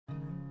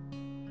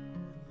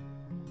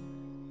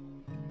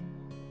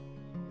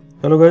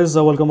Hello guys,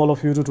 welcome all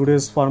of you to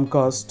today's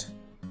PHARMCAST.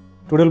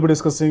 Today we'll be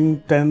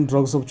discussing 10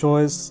 drugs of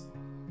choice,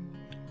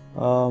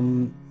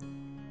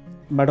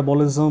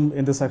 metabolism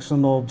in the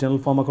section of general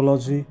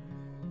pharmacology,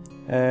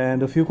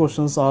 and a few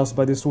questions asked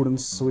by the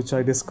students which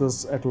I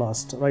discuss at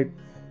last, right?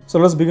 So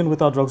let's begin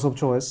with our drugs of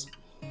choice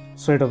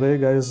straight away,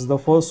 guys. The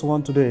first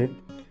one today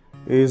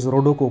is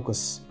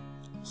Rhodococcus.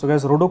 So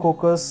guys,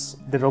 Rhodococcus,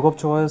 the drug of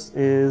choice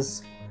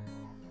is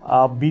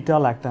a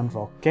beta-lactam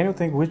drug. Can you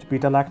think which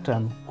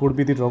beta-lactam could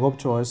be the drug of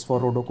choice for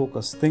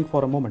Rhodococcus? Think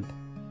for a moment.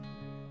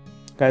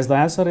 Guys, the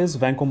answer is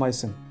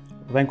vancomycin.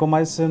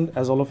 Vancomycin,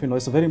 as all of you know,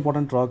 is a very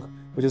important drug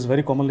which is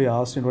very commonly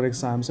asked in your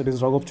exams. It is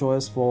drug of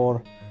choice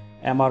for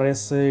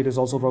MRSA. It is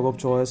also drug of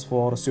choice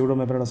for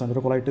pseudomembranous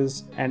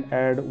enterocolitis, and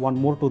add one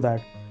more to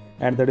that,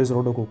 and that is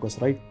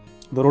Rhodococcus, right?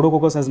 The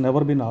Rhodococcus has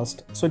never been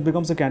asked, so it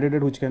becomes a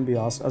candidate which can be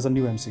asked as a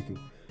new MCQ.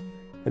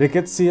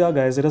 Rickettsia,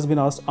 guys, it has been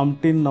asked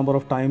umpteen number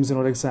of times in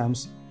your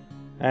exams.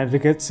 And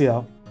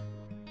Rickettsia,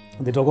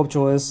 the drug of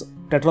choice,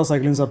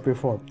 tetracyclines are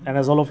preferred. And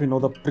as all of you know,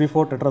 the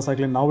preferred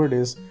tetracycline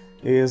nowadays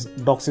is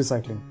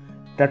doxycycline.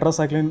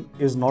 Tetracycline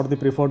is not the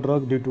preferred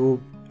drug due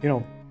to,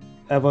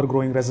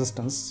 ever-growing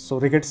resistance. So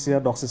Rickettsia,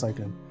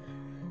 doxycycline.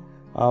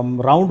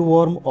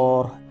 Roundworm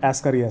or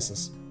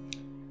Ascariasis.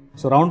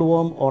 So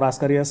roundworm or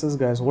Ascariasis,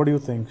 guys, what do you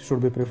think should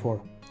be preferred?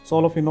 So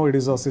all of you know it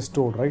is a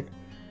cystode, right?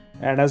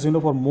 And as you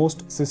know, for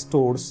most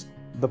cystodes,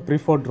 the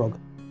preferred drug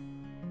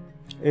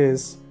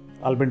is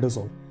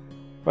albendazole,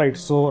 right?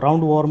 So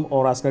roundworm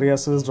or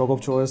Ascariasis, drug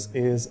of choice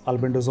is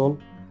albendazole.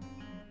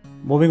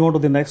 Moving on to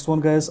the next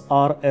one, guys,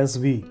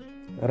 RSV,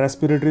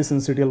 respiratory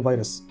syncytial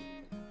virus.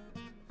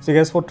 So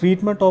guys, for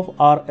treatment of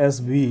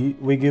RSV,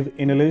 we give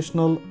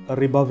inhalational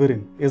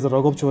ribavirin is the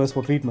drug of choice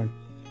for treatment.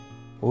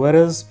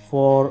 Whereas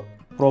for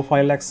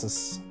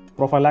prophylaxis,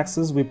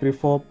 we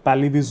prefer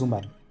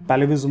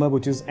palivizumab,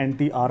 which is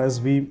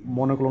anti-RSV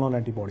monoclonal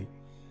antibody.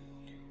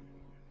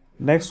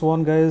 Next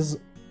one, guys,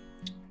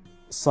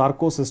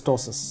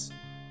 Sarcocystosis.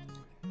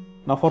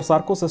 Now for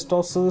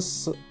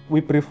Sarcocystosis,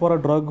 we prefer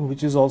a drug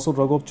which is also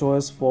drug of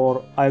choice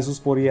for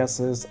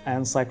isosporiasis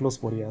and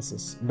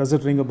cyclosporiasis. Does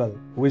it ring a bell?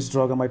 Which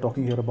drug am I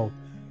talking here about?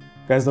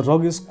 Guys, the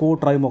drug is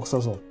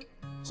cotrimoxazole.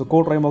 So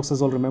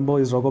cotrimoxazole, remember,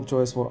 is drug of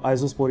choice for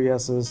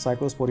isosporiasis,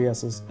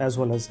 cyclosporiasis, as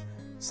well as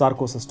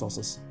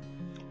Sarcocystosis.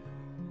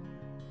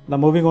 Now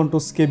moving on to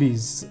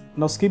scabies.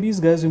 Now scabies,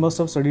 guys, you must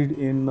have studied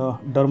in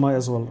derma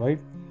as well, right?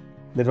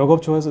 The drug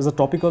of choice is a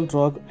topical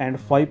drug and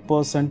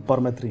 5%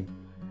 permethrin,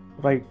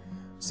 right?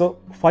 So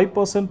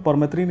 5%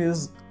 permethrin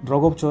is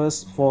drug of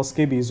choice for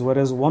scabies,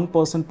 whereas 1%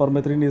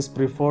 permethrin is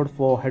preferred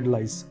for head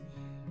lice,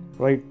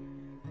 right?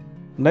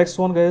 Next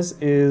one, guys,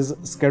 is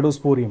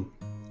Scadosporium.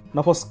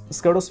 Now for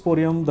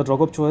Scadosporium, the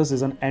drug of choice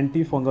is an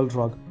antifungal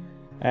drug,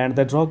 and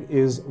the drug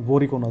is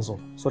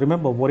voriconazole. So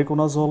remember,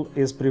 voriconazole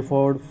is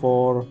preferred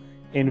for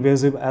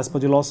invasive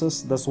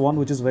aspergillosis. That's one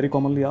which is very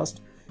commonly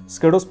asked.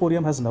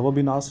 Scadosporium has never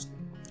been asked.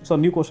 So a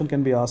new question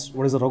can be asked,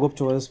 what is the drug of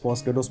choice for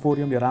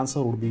Scadosporium? Your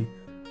answer would be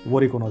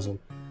voriconazole.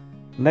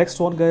 Next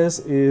one, guys,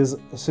 is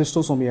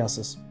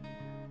Schistosomiasis.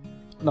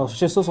 Now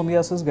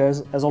Schistosomiasis,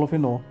 guys, as all of you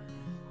know,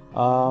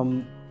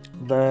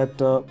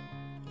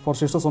 for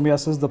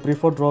Schistosomiasis, the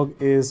preferred drug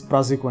is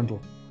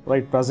praziquantel,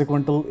 right?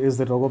 Praziquantel is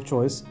the drug of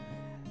choice,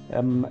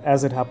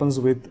 as it happens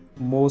with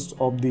most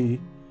of the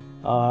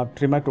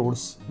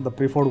trematodes. The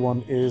preferred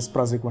one is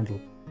praziquantel.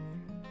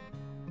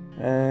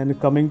 And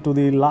coming to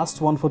the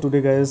last one for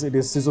today, guys, it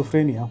is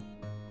schizophrenia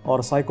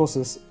or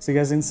psychosis. See,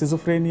 guys, in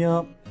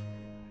schizophrenia,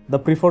 the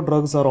preferred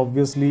drugs are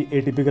obviously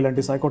atypical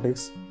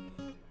antipsychotics,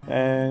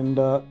 and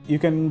you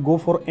can go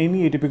for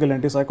any atypical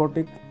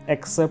antipsychotic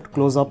except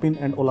clozapine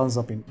and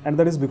olanzapine, and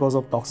that is because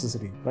of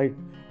toxicity, right?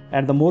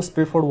 And the most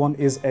preferred one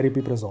is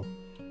aripiprazole,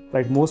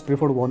 right? Most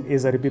preferred one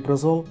is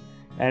aripiprazole.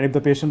 And if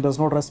the patient does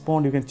not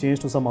respond, you can change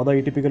to some other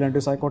atypical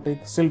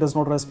antipsychotic. Still does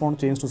not respond,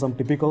 change to some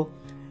typical.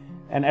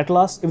 And at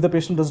last, if the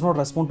patient does not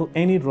respond to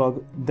any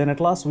drug, then at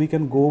last we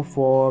can go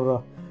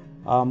for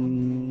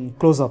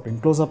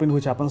clozapine,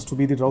 which happens to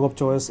be the drug of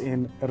choice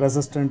in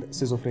resistant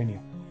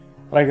schizophrenia.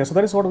 Right, guys, so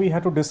that is what we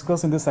had to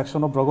discuss in this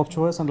section of drug of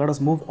choice, and let us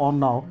move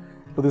on now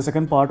to the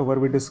second part where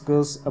we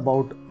discuss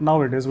about,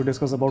 nowadays we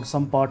discuss about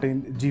some part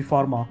in G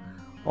Pharma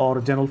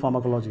or general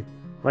pharmacology,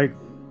 right?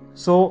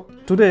 So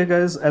today,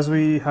 guys, as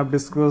we have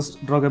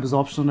discussed drug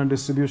absorption and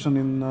distribution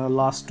in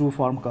last two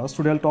PHARMCAST,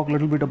 today I'll talk a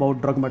little bit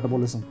about drug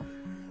metabolism.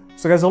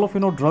 So guys, all of you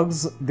know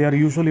drugs, they are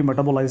usually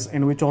metabolized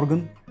in which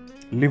organ?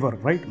 Liver,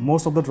 right?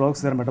 Most of the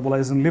drugs, they are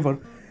metabolized in liver.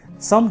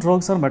 Some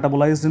drugs are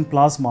metabolized in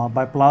plasma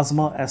by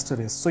plasma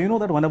esterase. So you know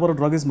that whenever a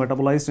drug is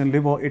metabolized in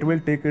liver, it will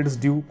take its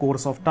due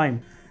course of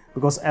time,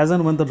 because as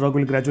and when the drug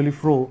will gradually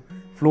flow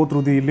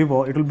through the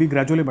liver, it will be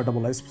gradually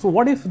metabolized. So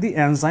what if the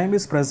enzyme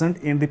is present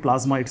in the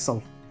plasma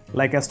itself,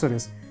 like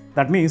esterase?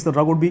 That means the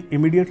drug would be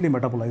immediately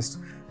metabolized.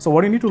 So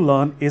what you need to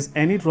learn is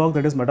any drug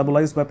that is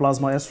metabolized by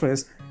plasma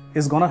esterase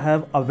is gonna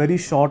have a very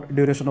short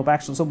duration of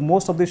action. So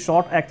most of the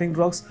short acting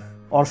drugs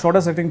or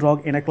shortest acting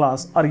drug in a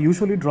class are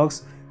usually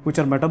drugs which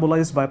are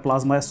metabolized by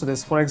plasma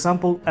esterase. For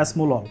example,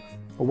 esmolol.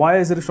 Why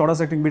is it a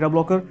shortest acting beta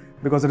blocker?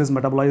 Because it is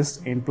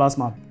metabolized in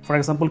plasma. For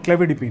example,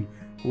 clevidipine.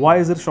 Why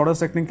is it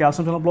shortest acting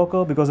calcium channel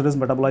blocker? Because it is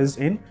metabolized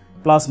in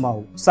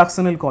plasma.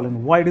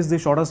 Succinylcholine. Why it is the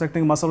shortest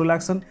acting muscle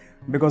relaxant?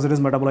 Because it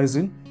is metabolized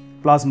in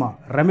plasma.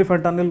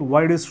 Remifentanil.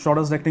 Why it is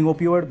shortest acting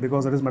opioid?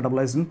 Because it is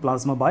metabolized in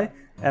plasma by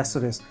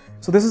esterase.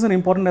 So this is an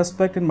important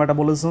aspect in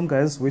metabolism,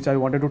 guys, which I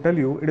wanted to tell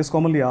you. It is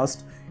commonly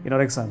asked in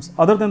our exams.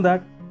 Other than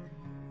that,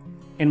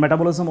 in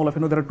metabolism, all of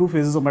you know there are two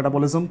phases of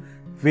metabolism,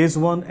 phase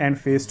 1 and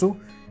phase 2.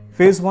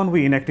 Phase 1,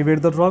 we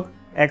inactivate the drug,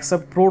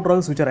 except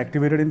prodrugs which are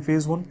activated in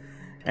phase 1.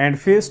 And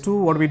phase 2,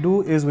 what we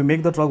do is we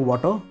make the drug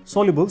water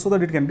soluble so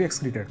that it can be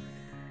excreted.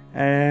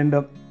 And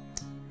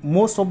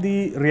most of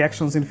the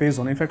reactions in phase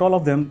 1, in fact all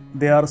of them,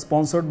 they are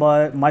sponsored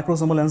by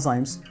microsomal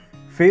enzymes.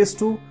 Phase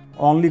 2,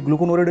 only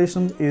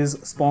gluconoridation is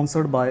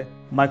sponsored by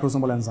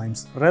microsomal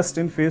enzymes. Rest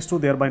in phase 2,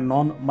 they are by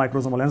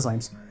non-microsomal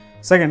enzymes.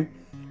 Second,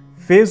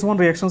 phase 1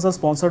 reactions are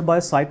sponsored by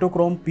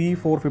cytochrome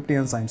P450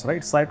 enzymes,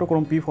 right?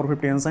 Cytochrome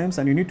P450 enzymes,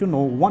 and you need to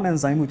know one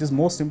enzyme which is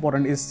most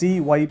important is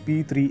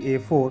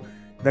CYP3A4.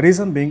 The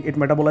reason being it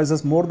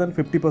metabolizes more than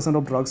 50%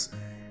 of drugs,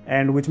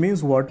 and which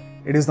means what?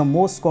 It is the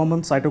most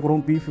common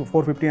cytochrome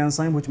P450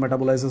 enzyme which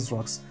metabolizes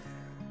drugs,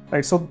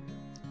 right? So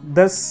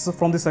that's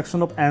from the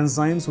section of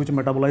enzymes which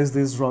metabolize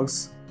these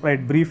drugs,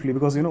 right? Briefly,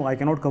 because you know I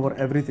cannot cover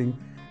everything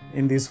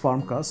in these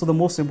pharmacas. So the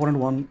most important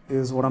one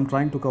is what I'm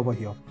trying to cover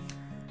here.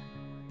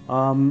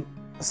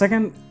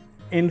 Second,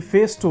 in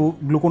phase 2,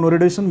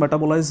 gluconoridation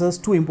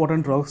metabolizes two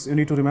important drugs. You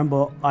need to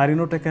remember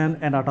irinotecan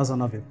and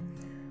atazanavir.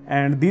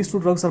 And these two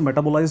drugs are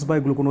metabolized by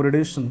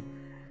gluconoridation.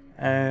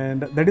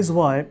 And that is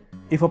why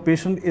if a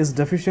patient is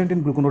deficient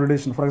in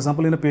gluconoridation, for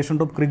example, in a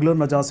patient of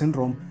Crigler-Najjar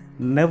syndrome,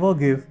 never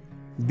give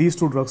these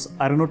two drugs,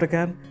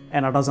 irinotecan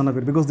and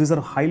atazanavir, because these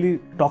are highly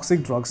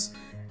toxic drugs.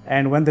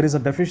 And when there is a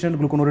deficient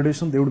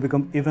gluconoridation, they would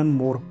become even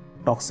more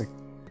toxic,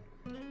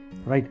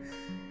 right?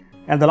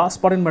 And the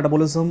last part in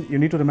metabolism, you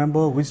need to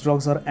remember which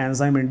drugs are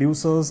enzyme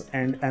inducers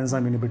and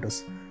enzyme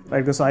inhibitors,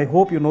 right? So I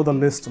hope you know the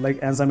list.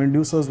 Like enzyme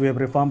inducers, we have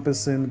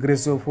rifampicin,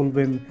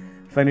 griseofulvin,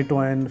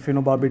 phenytoin,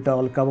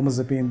 phenobarbital,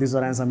 carbamazepine. These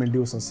are enzyme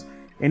inducers.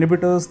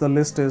 Inhibitors, the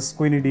list is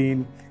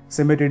quinidine,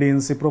 cimetidine,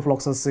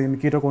 ciprofloxacin,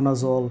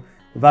 ketoconazole,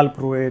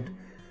 valproate,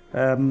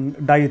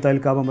 diethyl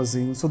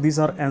carbamazine. So these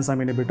are enzyme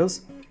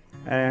inhibitors.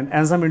 And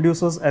enzyme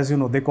inducers, as you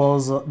know, they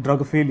cause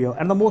drug failure,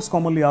 and the most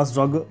commonly asked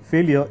drug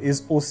failure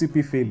is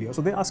OCP failure.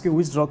 So they ask you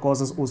which drug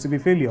causes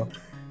OCP failure.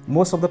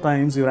 Most of the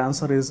times your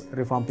answer is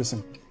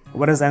rifampicin.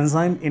 Whereas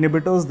enzyme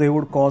inhibitors, they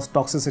would cause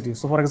toxicity.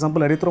 So for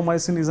example,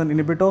 erythromycin is an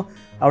inhibitor.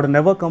 I would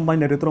never combine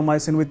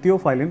erythromycin with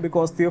theophylline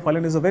because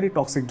theophylline is a very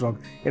toxic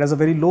drug. It has a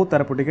very low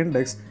therapeutic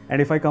index,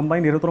 and if I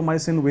combine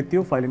erythromycin with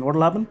theophylline, what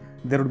will happen?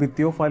 There would be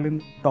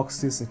theophylline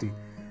toxicity.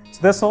 So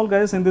that's all,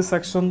 guys, in this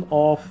section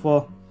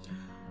of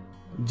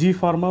G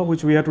Pharma,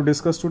 which we had to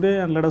discuss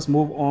today. And let us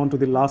move on to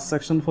the last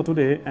section for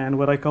today, and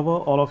where I cover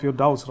all of your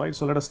doubts, right?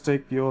 So let us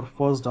take your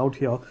first doubt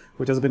here,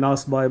 which has been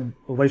asked by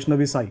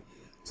Vaishnavi Sai.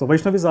 So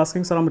Vaishnavi is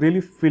asking, sir, I'm really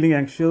feeling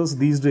anxious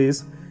these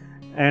days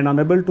and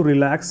unable to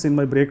relax in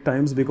my break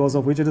times, because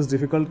of which it is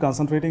difficult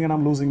concentrating and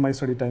I'm losing my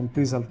study time.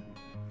 Please help.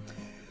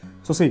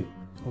 So see,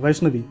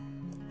 Vaishnavi,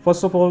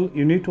 first of all,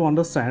 you need to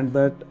understand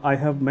that I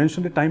have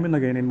mentioned it time and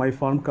again in my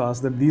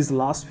PHARMCAST that these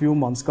last few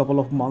months, couple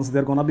of months,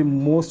 they're going to be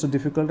most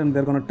difficult and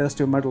they're going to test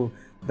your mettle.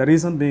 The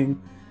reason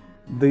being,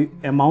 the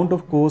amount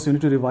of course you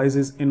need to revise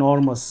is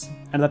enormous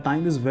and the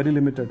time is very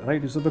limited,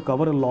 right? You have to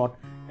cover a lot.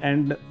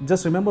 And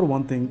just remember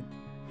one thing,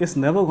 it's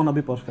never going to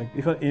be perfect.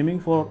 If you're aiming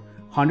for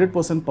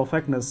 100%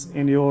 perfectness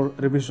in your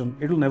revision,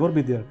 it will never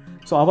be there.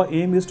 So our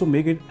aim is to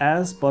make it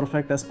as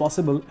perfect as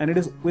possible, and it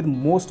is with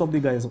most of the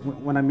guys.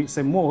 When I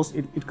say most,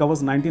 it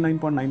covers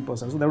 99.9%.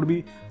 So there would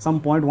be some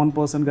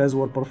 0.1% guys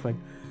who are perfect.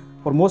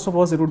 For most of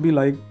us, it would be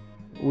like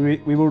we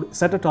would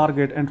set a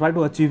target and try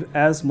to achieve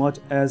as much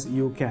as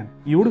you can.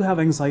 You would have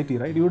anxiety,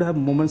 right? You would have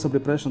moments of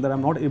depression that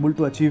I'm not able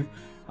to achieve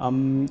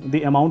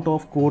the amount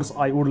of course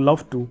I would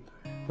love to,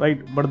 right?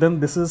 But then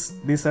this is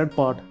the sad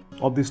part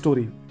of the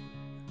story,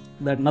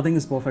 that nothing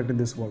is perfect in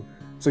this world.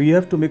 So you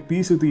have to make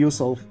peace with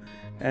yourself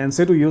and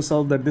say to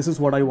yourself that this is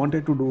what I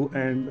wanted to do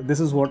and this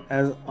is what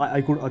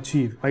I could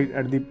achieve, right,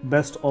 at the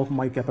best of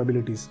my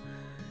capabilities.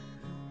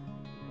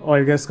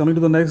 Alright guys, coming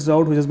to the next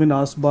doubt which has been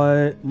asked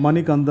by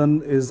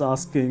Manikandan is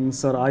asking,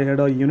 sir, I had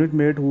a unit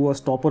mate who was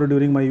topper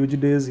during my UG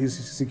days. He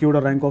secured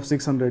a rank of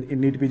 600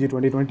 in NEET PG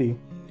 2020.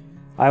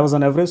 I was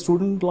an average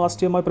student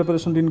last year. My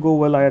preparation didn't go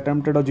well. I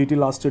attempted a GT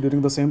last year.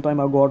 During the same time,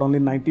 I got only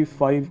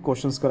 95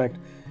 questions correct.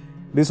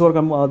 This year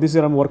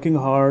I'm working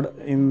hard.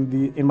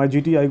 In my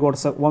GT, I got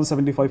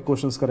 175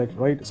 questions correct,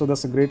 right? So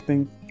that's a great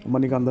thing,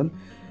 Manikandan.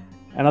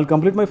 And I'll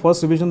complete my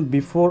first revision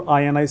before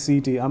INI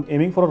CET. I'm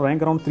aiming for a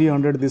rank around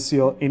 300 this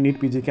year in NEET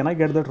PG. Can I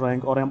get that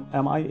rank, or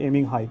am I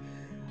aiming high?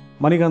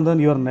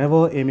 Manikandan, you are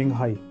never aiming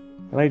high,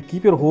 right?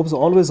 Keep your hopes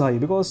always high,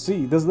 because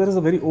see, there is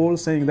a very old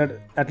saying that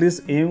at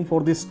least aim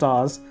for the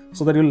stars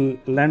so that you'll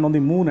land on the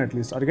moon at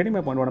least. Are you getting my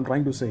point, what I'm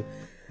trying to say?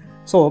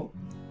 So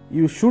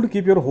you should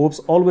keep your hopes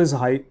always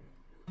high.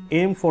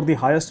 Aim for the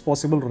highest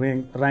possible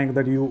rank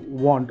that you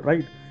want,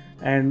 right?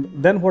 And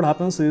then what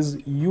happens is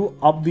you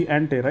up the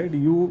ante, right?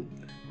 You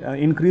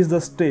increase the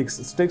stakes.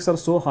 Stakes are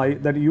so high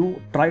that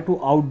you try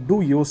to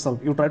outdo yourself.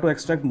 You try to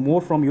extract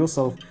more from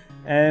yourself,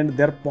 and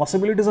their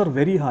possibilities are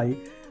very high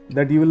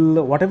that you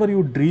will, whatever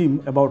you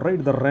dream about,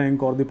 right, the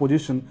rank or the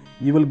position,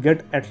 you will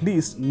get at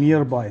least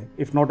nearby,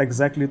 if not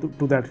exactly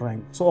to that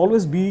rank. So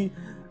always be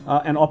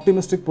an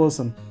optimistic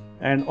person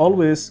and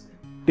always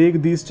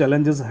take these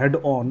challenges head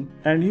on,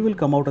 and you will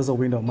come out as a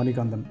winner,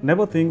 Manikandan.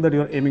 Never think that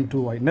you are aiming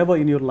too high. Never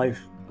in your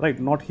life, right?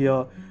 Not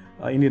here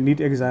in your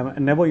NEET exam,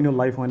 and never in your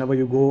life whenever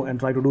you go and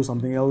try to do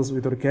something else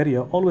with your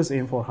career, always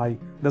aim for high.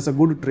 That's a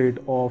good trait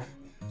of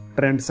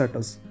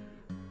trendsetters.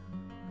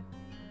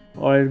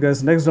 Alright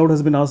guys, next doubt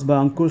has been asked by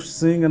Ankush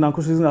Singh, and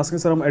Ankush is asking,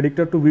 sir, I'm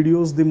addicted to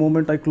videos. The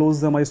moment I close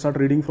them, I start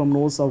reading from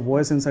notes. A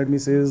voice inside me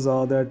says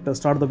that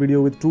start the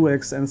video with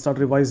 2x and start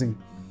revising.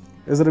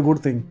 Is it a good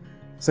thing?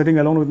 Sitting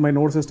alone with my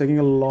notes is taking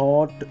a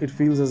lot. It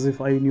feels as if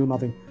I knew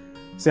nothing.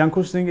 See,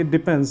 Ankush Singh, it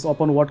depends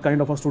upon what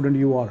kind of a student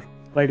you are,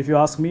 right? If you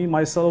ask me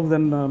myself,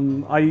 then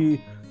I'm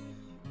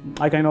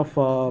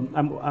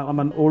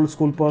an old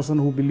school person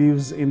who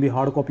believes in the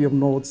hard copy of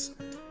notes.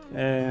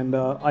 And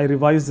I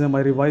revise them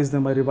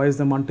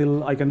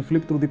until I can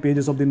flip through the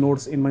pages of the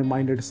notes in my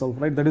mind itself,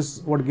 right? That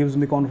is what gives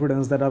me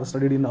confidence that I've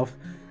studied enough,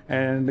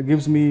 and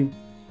gives me,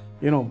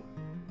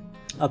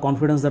 a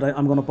confidence that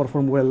I'm going to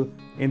perform well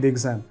in the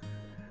exam.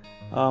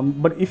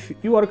 But if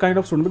you are a kind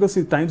of student, because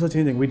see, times are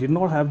changing, we did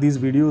not have these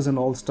videos and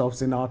all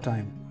stuffs in our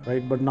time,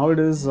 right? But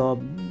nowadays, we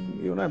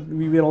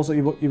are also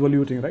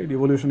evoluting, right?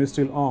 Evolution is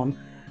still on.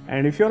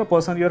 And if you're a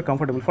person, you're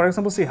comfortable. For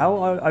example, see how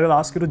I will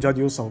ask you to judge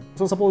yourself.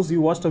 So suppose you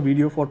watched a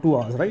video for 2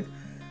 hours, right?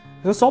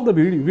 Just stop the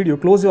video,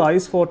 close your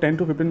eyes for 10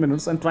 to 15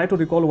 minutes and try to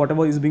recall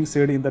whatever is being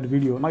said in that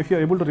video. Now, if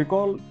you're able to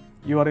recall,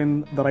 you are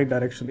in the right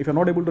direction. If you're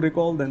not able to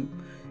recall, then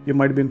you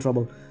might be in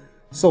trouble.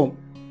 So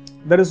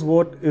that is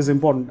what is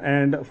important.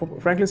 And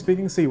frankly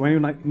speaking, see, when you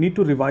need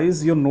to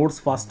revise your notes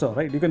faster,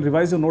 right? You can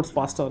revise your notes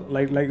faster,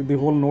 like the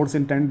whole notes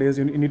in 10 days,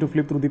 you need to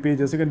flip through the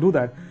pages, you can do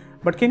that.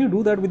 But can you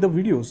do that with the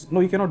videos?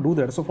 No, you cannot do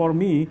that. So for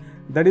me,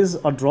 that is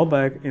a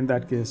drawback in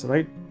that case,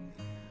 right?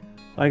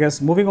 I guess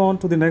moving on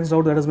to the next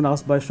doubt that has been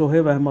asked by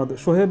Shoaib Ahmad.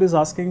 Shoaib is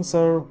asking,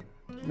 sir,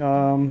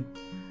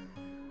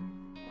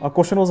 a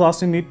question was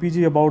asked in NEET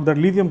PG about that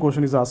lithium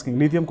question is asking.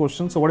 Lithium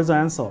question, so what is the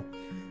answer?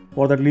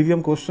 For that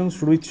lithium question,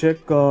 should we check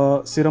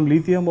serum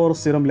lithium or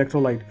serum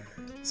electrolyte?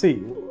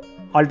 See,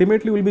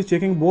 ultimately we'll be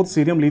checking both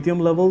serum lithium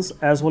levels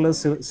as well as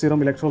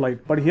serum electrolyte.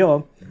 But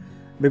here,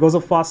 because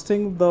of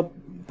fasting, the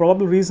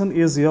probable reason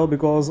is here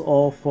because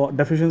of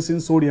deficiency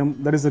in sodium.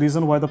 That is the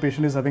reason why the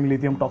patient is having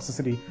lithium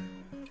toxicity.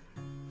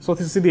 So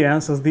this is the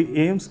answers. The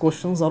AIIMS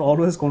questions are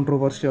always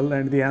controversial,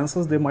 and the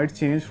answers, they might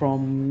change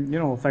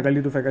from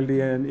faculty to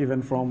faculty and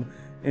even from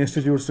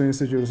institutes to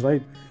institutes,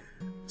 right?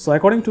 So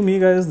according to me,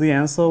 guys, the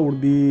answer would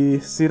be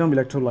serum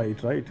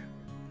electrolyte, right?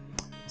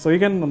 So you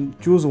can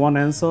choose one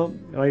answer,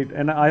 right?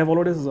 And I have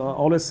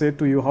always said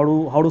to you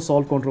how to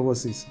solve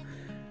controversies.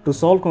 To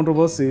solve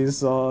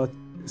controversies,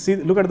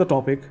 look at the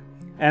topic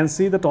and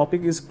see the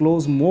topic is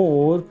close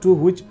more to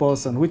which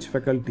person, which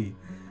faculty.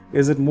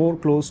 Is it more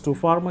close to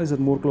pharma? Is it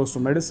more close to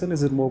medicine?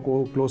 Is it more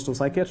close to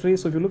psychiatry?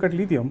 So if you look at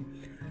lithium,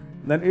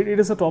 then it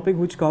is a topic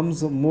which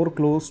comes more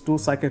close to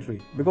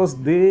psychiatry, because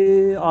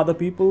they are the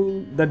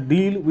people that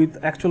deal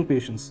with actual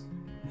patients.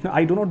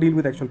 I do not deal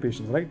with actual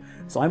patients, right?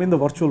 So I'm in the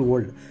virtual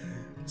world.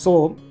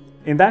 So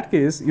in that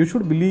case, you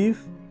should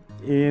believe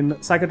in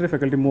psychiatry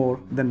faculty more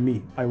than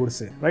me, I would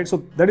say, right?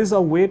 So that is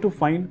a way to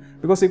find,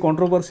 because the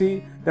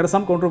controversy, there are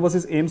some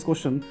controversies. AIIMS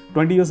question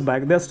 20 years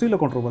back, they are still a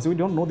controversy. We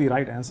don't know the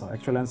right answer,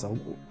 actual answer,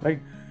 right?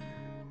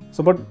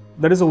 So, but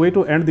that is a way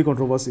to end the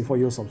controversy for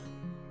yourself.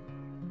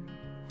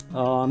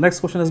 Next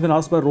question has been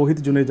asked by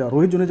Rohit Juneja.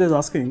 Rohit Juneja is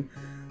asking,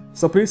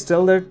 so please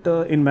tell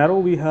that in Marrow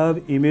we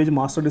have image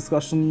master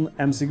discussion,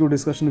 MCQ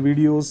discussion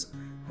videos,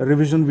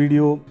 revision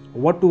video,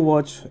 what to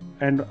watch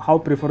and how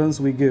preference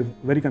we give.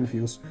 Very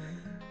confused.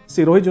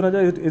 See, Rohit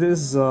Juneja, it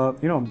is,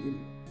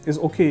 is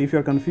okay if you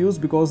are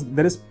confused, because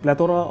there is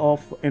plethora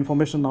of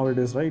information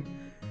nowadays, right?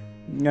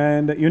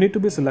 And you need to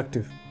be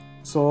selective.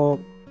 So,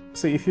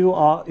 see, if you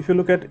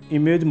look at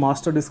image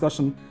master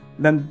discussion,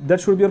 then that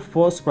should be your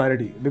first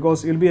priority,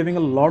 because you'll be having a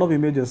lot of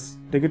images.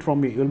 Take it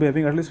from me, you'll be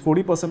having at least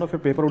 40% of your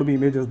paper would be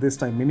images this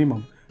time,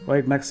 minimum,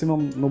 right?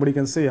 Maximum, nobody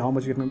can say how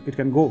much it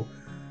can go.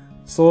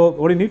 So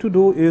what you need to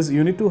do is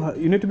you need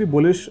to be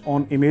bullish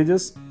on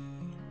images.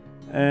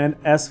 And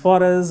as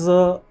far as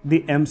the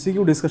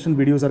MCQ discussion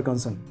videos are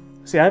concerned,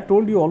 see, I have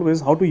told you always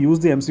how to use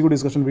the MCQ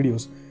discussion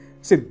videos.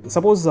 See,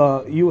 suppose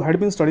you had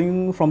been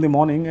studying from the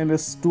morning and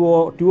it's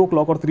 2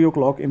 o'clock or 3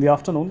 o'clock in the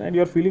afternoon, and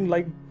you are feeling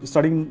like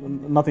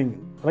studying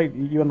nothing, right?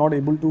 You are not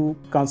able to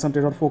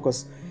concentrate or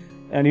focus,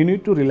 and you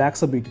need to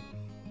relax a bit.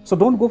 So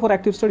don't go for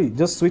active study.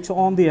 Just switch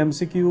on the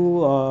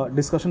MCQ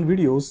discussion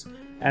videos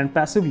and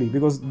passively,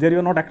 because there you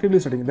are not actively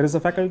studying. There is a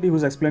faculty who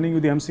is explaining you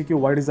the MCQ,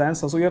 what is the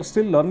answer. So you are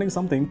still learning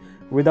something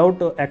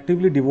without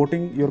actively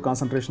devoting your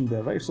concentration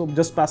there, right? So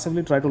just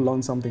passively try to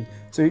learn something.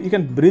 So you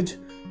can bridge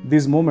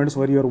these moments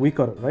where you are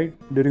weaker, right,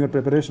 during your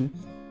preparation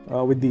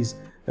with these.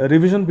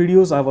 Revision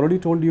videos, I've already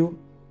told you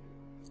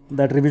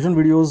that revision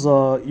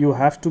videos, you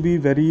have to be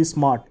very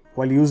smart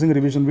while using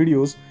revision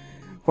videos.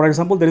 For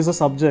example, there is a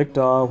subject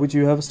which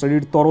you have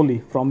studied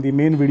thoroughly from the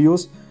main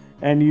videos,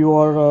 and you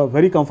are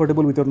very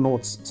comfortable with your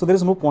notes. So there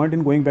is no point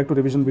in going back to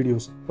revision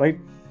videos, right?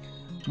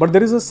 But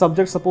there is a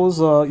subject, suppose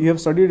you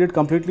have studied it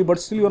completely, but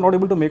still you are not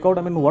able to make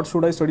out, what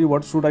should I study,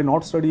 what should I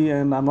not study,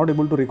 and I'm not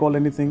able to recall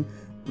anything.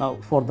 Now,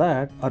 for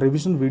that, a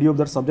revision video of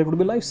that subject would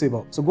be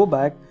lifesaver. So go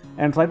back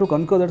and try to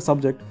conquer that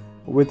subject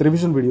with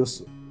revision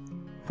videos.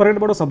 Forget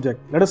about a subject.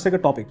 Let us take a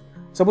topic.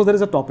 Suppose there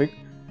is a topic,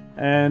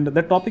 and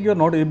that topic you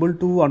are not able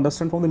to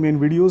understand from the main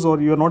videos,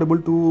 or you are not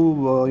able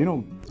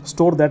to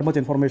store that much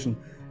information,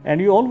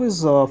 and you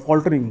always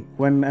faltering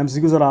when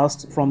MCQs are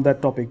asked from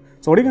that topic.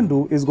 So what you can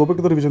do is go back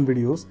to the revision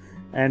videos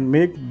and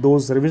make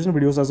those revision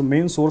videos as a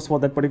main source for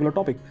that particular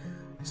topic.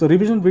 So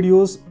revision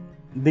videos,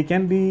 they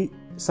can be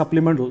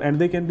supplemental and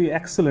they can be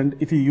excellent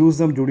if you use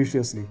them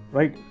judiciously,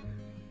 right?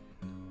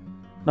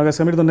 Now guys,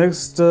 coming to the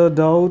next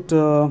doubt.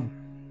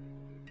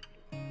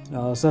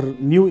 Sir,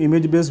 new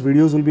image-based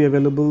videos will be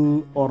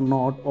available or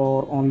not,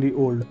 or only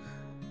old?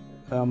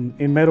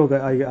 In Mero,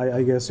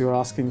 I guess you're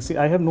asking. See,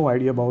 I have no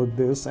idea about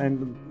this,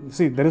 and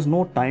see, there is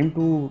no time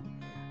to,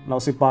 now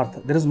see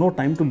Parth, there is no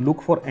time to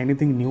look for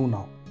anything new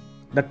now.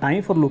 The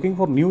time for looking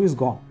for new is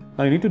gone.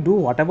 Now you need to do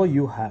whatever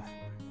you have,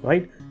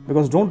 right?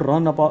 Because don't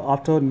run up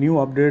after new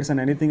updates and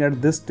anything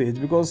at this stage,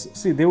 because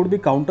see, they would be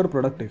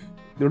counterproductive.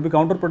 They would be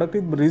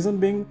counterproductive. The reason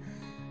being,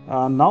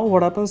 now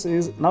what happens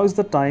is, now is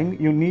the time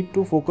you need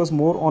to focus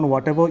more on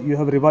whatever you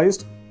have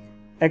revised,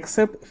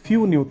 except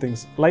few new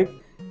things, like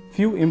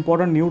few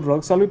important new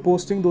drugs. I'll be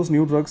posting those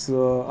new drugs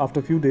after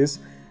a few days,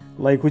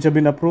 like which have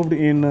been approved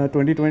in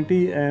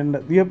 2020,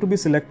 and we have to be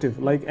selective,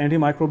 like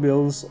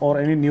antimicrobials or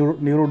any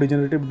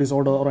neurodegenerative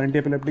disorder or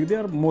anti-epileptic. They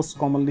are most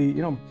commonly,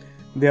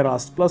 they are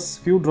asked, plus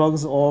few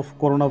drugs of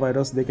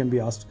coronavirus, they can be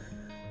asked.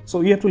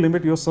 So you have to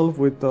limit yourself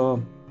with the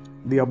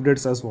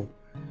updates as well.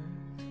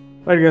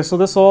 Right guys, so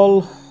that's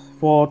all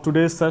for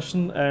today's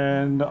session,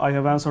 and I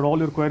have answered all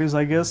your queries,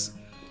 I guess.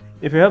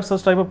 If you have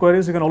such type of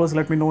queries, you can always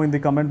let me know in the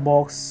comment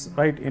box,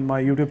 right, in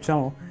my YouTube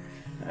channel,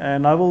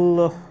 and I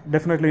will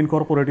definitely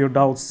incorporate your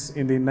doubts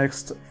in the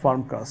next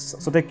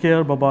Pharmcast. So take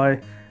care, bye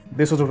bye.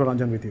 This was Dr.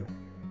 Ranjan with you.